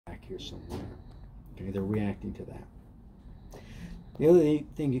back here somewhere. Okay, they're reacting to that. The other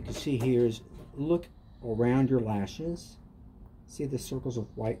thing you can see here is look around your lashes. See the circles of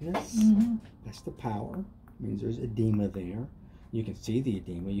whiteness? That's the pallor. It means there's edema there. You can see the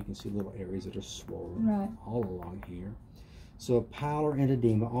edema. You can see little areas that are swollen all along here. So pallor and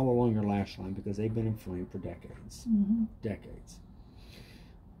edema all along your lash line because they've been inflamed for decades. Decades.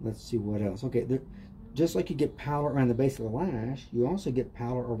 Let's see what else. Okay, just like you get pallor around the base of the lash, you also get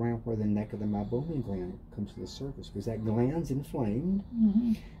pallor around where the neck of the meibomian gland comes to the surface because that gland's inflamed.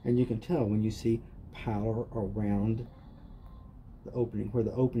 And you can tell when you see pallor around the opening, where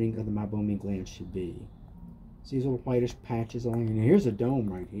the opening of the meibomian gland should be. See these little whitish patches along here? Here's a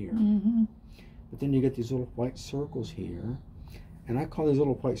dome right here. But then you get these little white circles here. And I call these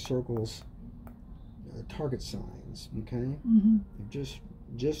little white circles target signs, okay? They've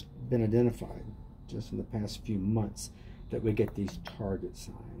just been identified just in the past few months that we get these target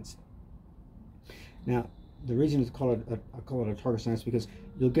signs. Now, the reason I call it a target sign is because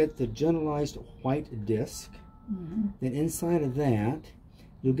you'll get the generalized white disc. Then inside of that,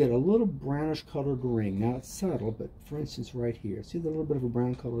 you'll get a little brownish colored ring. Now it's subtle, but for instance right here, see the little bit of a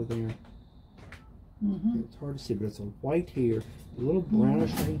brown color there? It's hard to see, but it's a white here, a little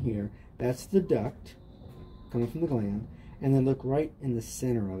brownish ring here. That's the duct coming from the gland. And then look right in the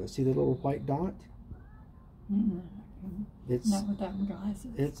center of it. See the little white dot? It's not without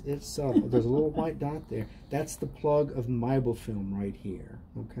glasses. It's subtle. There's a little white dot there. That's the plug of meibofilm right here.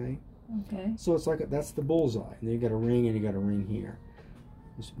 Okay. So it's like that's the bullseye. And then you got a ring, and you got a ring here.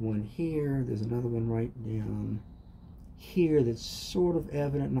 There's one here. There's another one right down here that's sort of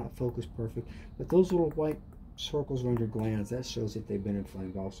evident, not focused perfect. But those little white circles around your glands, that shows that they've been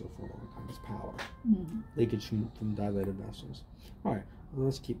inflamed also for a long time. It's pallor. Leakage from dilated vessels. All right, well,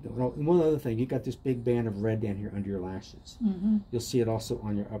 let's keep going. Oh, and one other thing, you got this big band of red down here under your lashes. You'll see it also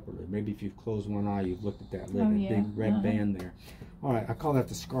on your upper lid. Maybe if you've closed one eye, you've looked at that lid, that big red band there. All right, I call that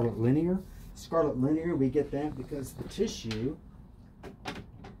the scarlet linear. Scarlet linear, we get that because the tissue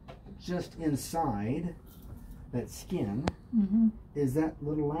just inside that skin is that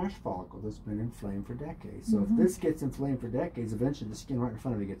little lash follicle that's been inflamed for decades. So if this gets inflamed for decades, eventually the skin right in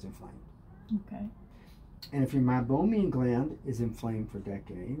front of it gets inflamed. And if your meibomian gland is inflamed for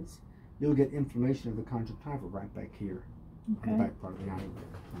decades, you'll get inflammation of the conjunctiva right back here on the back part of the eyelid.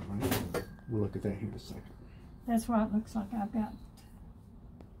 All right? We'll look at that here in a second. That's why it looks like I've got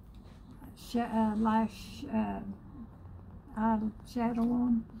lash eyeshadow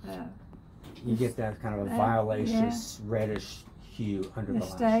on. You get that kind of a violaceous, reddish hue under the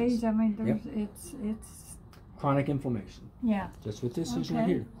lashes. Stays. I mean, there's, it's chronic inflammation. Just what this is right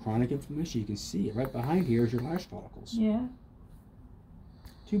here. Chronic inflammation. You can see it right behind here is your lash follicles. Too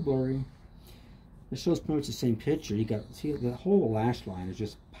blurry. This shows pretty much the same picture. You got see the whole lash line is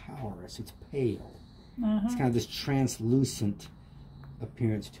just porous. It's pale. It's kind of this translucent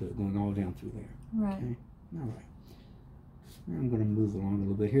appearance to it going all down through there. Okay? All right. I'm going to move along a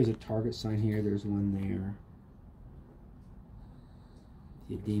little bit. Here's a target sign here. There's one there.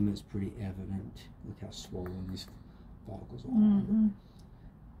 The edema is pretty evident. Look how swollen these follicles are.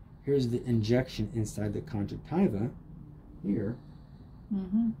 Here's the injection inside the conjunctiva. Here.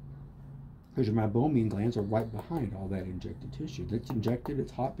 Because your meibomian glands are right behind all that injected tissue. That's injected.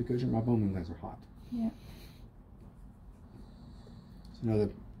 It's hot because your meibomian glands are hot. There's another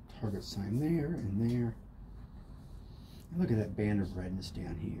target sign there and there. Look at that band of redness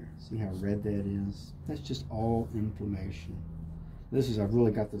down here. See how red that is? That's just all inflammation. This is, I've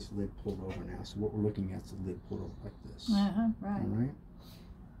really got this lid pulled over now, so what we're looking at is the lid pulled over like this. All right?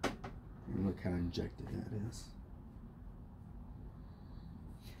 And look how injected that is.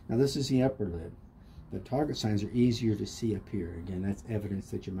 Now this is the upper lid. The target signs are easier to see up here. Again, that's evidence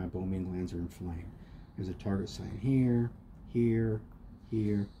that your meibomian glands are inflamed. There's a target sign here, here,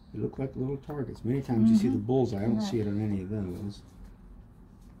 here. They look like little targets. Many times you see the bullseye. I don't see it on any of those.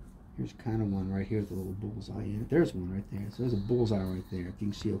 Here's kind of one right here with a little bullseye in it. There's one right there. So there's a bullseye right there. If you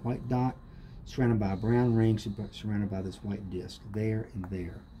can see a white dot surrounded by a brown ring, surrounded by this white disc. There and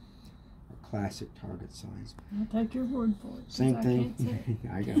there are classic target signs. I'll take your word for it. Same thing.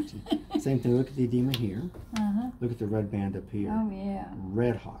 I got you. Same thing. Look at the edema here. Look at the red band up here.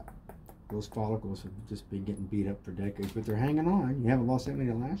 Red hot. Those follicles have just been getting beat up for decades, but they're hanging on. You haven't lost that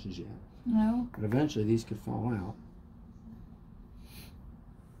many lashes yet. But eventually these could fall out.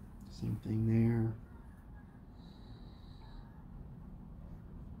 Same thing there.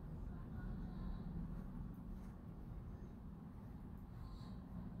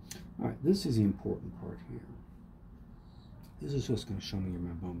 All right, this is the important part here. This is just going to show me your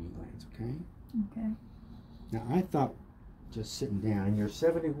meibomian glands, okay? Now, I thought just sitting down. You're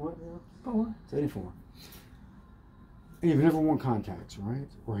 71 now? 4. 74. And you've never worn contacts, right?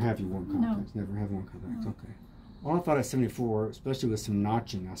 Or have you worn contacts? No. Never have worn contacts, No. okay. Well, I thought at 74, especially with some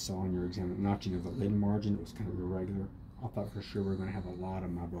notching I saw in your exam, notching of the lid margin, it was kind of irregular. I thought for sure we were going to have a lot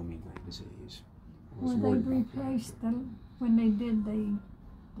of meibomian gland disease. I was Well, they worried about replaced when they did the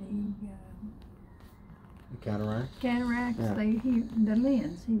cataract? cataracts. Yeah. The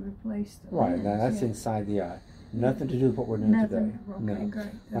lens. He replaced the Right, lens. now that's yeah. inside the eye. Nothing to do with what we're doing Nothing. today. Okay, No.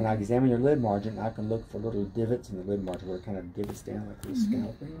 great. When I Okay. examine your lid margin, I can look for little divots in the lid margin where it kind of divots down like with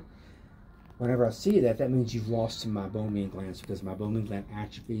scalping. Whenever I see that, that means you've lost some meibomian glands because meibomian gland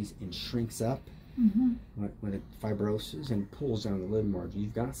atrophies and shrinks up when it fibroses and pulls down the lid margin.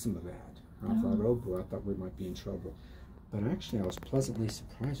 You've got some of that. I thought, oh boy, I thought we might be in trouble. But actually, I was pleasantly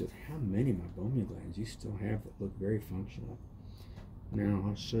surprised with how many meibomian glands you still have that look very functional. Now,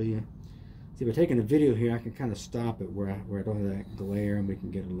 I'll show you. See, by taking a video here, I can kind of stop it where I don't have that glare and we can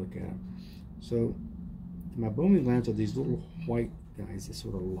get a look at it. So, the meibomian glands are these little white guys that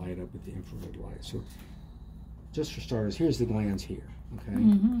sort of light up with the infrared light. So, just for starters, here's the glands here, okay?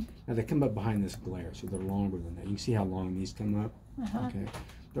 Now, they come up behind this glare, so they're longer than that. You can see how long these come up, okay? I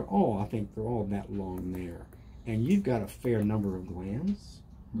think they're all that long there. And you've got a fair number of glands,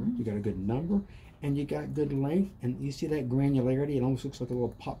 right? You got a good number, and you got good length, and you see that granularity. It almost looks like a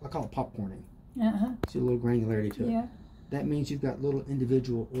little pop. I call it popcorning. See a little granularity to it. Yeah. That means you've got little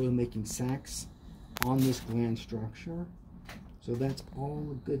individual oil-making sacs on this gland structure. So that's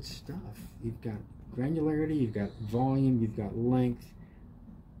all good stuff. You've got granularity, you've got volume, you've got length.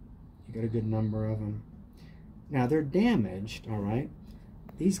 You got a good number of them. Now they're damaged, all right.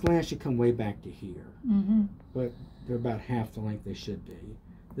 These glands should come way back to here, but they're about half the length they should be.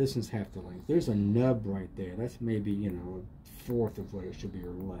 This is half the length. There's a nub right there. That's maybe, you know, a fourth of what it should be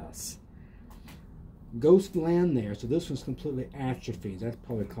or less. Ghost gland there, so this one's completely atrophied. That's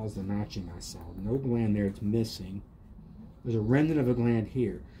probably caused the notching I saw. No gland there, it's missing. There's a remnant of a gland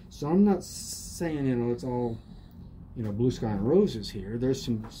here. So I'm not saying, you know, it's all, you know, blue sky and roses here. There's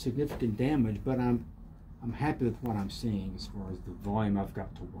some significant damage, but I'm happy with what I'm seeing as far as the volume I've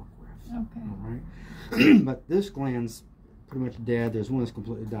got to work with. Okay. All right. But this gland's pretty much dead. There's one that's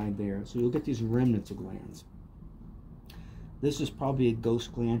completely died there. So you'll get these remnants of glands. This is probably a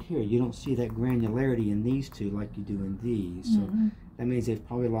ghost gland here. You don't see that granularity in these two like you do in these. So that means they've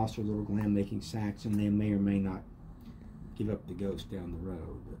probably lost their little gland making sacs and they may or may not give up the ghost down the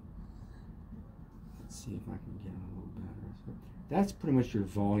road. But let's see if I can get them a little better. So that's pretty much your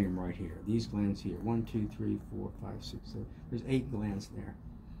volume right here. These glands here. 1, 2, 3, 4, 5, 6, 7. There's 8 glands there.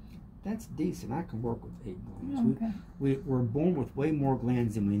 That's decent. I can work with 8 glands. Okay. We're born with way more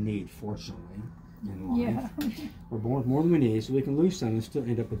glands than we need, fortunately, in life. Yeah. We're born with more than we need, so we can lose some and still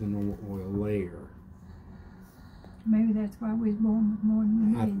end up with a normal oil layer. Maybe that's why we was born with more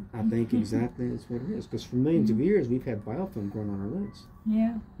than we need. I think exactly that's what it is. Because for millions of years, we've had biofilm growing on our lids.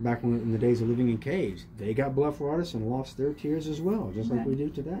 Yeah. Back when, in the days of living in caves, they got blepharitis and lost their tears as well, just like we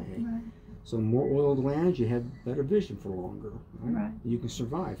do today. Right. So more oil glands, you have better vision for longer. Right. You can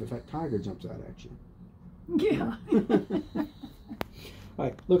survive if that tiger jumps out at you. Yeah. All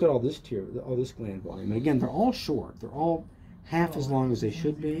right, look at all this tear, all this gland volume. And again, they're all short. They're all half as long as they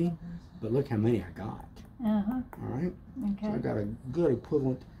should be, but look how many I got. All right? Okay. So I got a good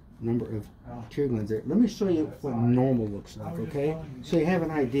equivalent number of tear glands there. Let me show you what normal looks like, okay? So you have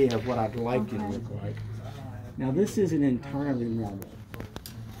an idea of what I'd like it to look like. Now, this isn't entirely normal.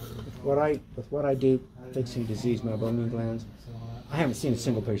 With what I do fixing diseased meibomian glands, I haven't seen a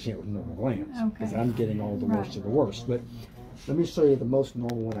single patient with normal glands because I'm getting all the worst of the worst. But let me show you the most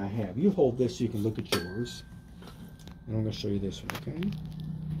normal one I have. You hold this so you can look at yours. And I'm going to show you this one, okay?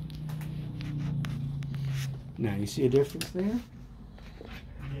 Now, you see a difference there?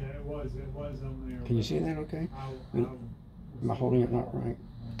 Yeah, it was on there. Can you see that okay? Am I holding it not right?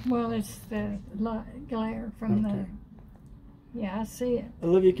 Well, it's the glare from the... Yeah, I see it.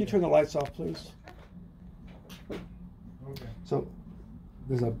 Olivia, can you turn the lights off, please? Okay. So,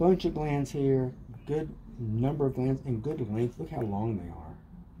 there's a bunch of glands here, good number of glands, and good length. Look how long they are.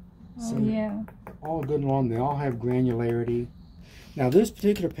 Oh, yeah. All good and long. They all have granularity. Now, this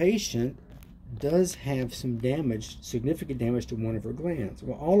particular patient does have some damage, significant damage to one of her glands.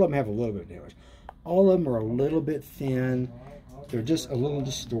 Well, all of them have a little bit of damage. All of them are a little bit thin. They're just a little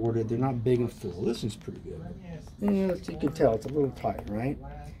distorted. They're not big and full. This one's pretty good. Yeah, you can tell it's a little tight, right?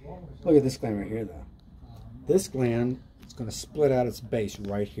 Look at this gland right here, though. This gland is going to split out its base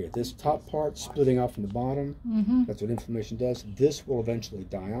right here. This top part splitting off from the bottom. That's what inflammation does. This will eventually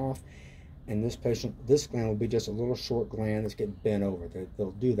die off. in this patient, this gland will be just a little short gland that's getting bent over.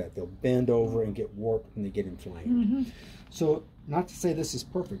 They'll do that. They'll bend over and get warped when they get inflamed. So, not to say this is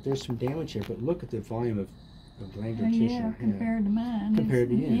perfect. There's some damage here, but look at the volume of glandular tissue. Yeah, compared to mine. Compared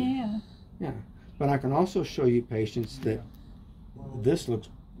to you. Yeah. Yeah. But I can also show you patients that this looks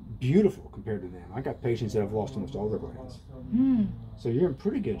beautiful compared to them. I got patients that have lost almost all their glands. So you're in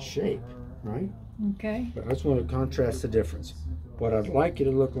pretty good shape, right? Okay. But I just want to contrast the difference. What I'd like you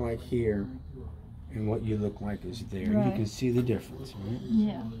to look like here and what you look like is there. Right. You can see the difference, right?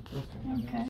 Yeah. Okay.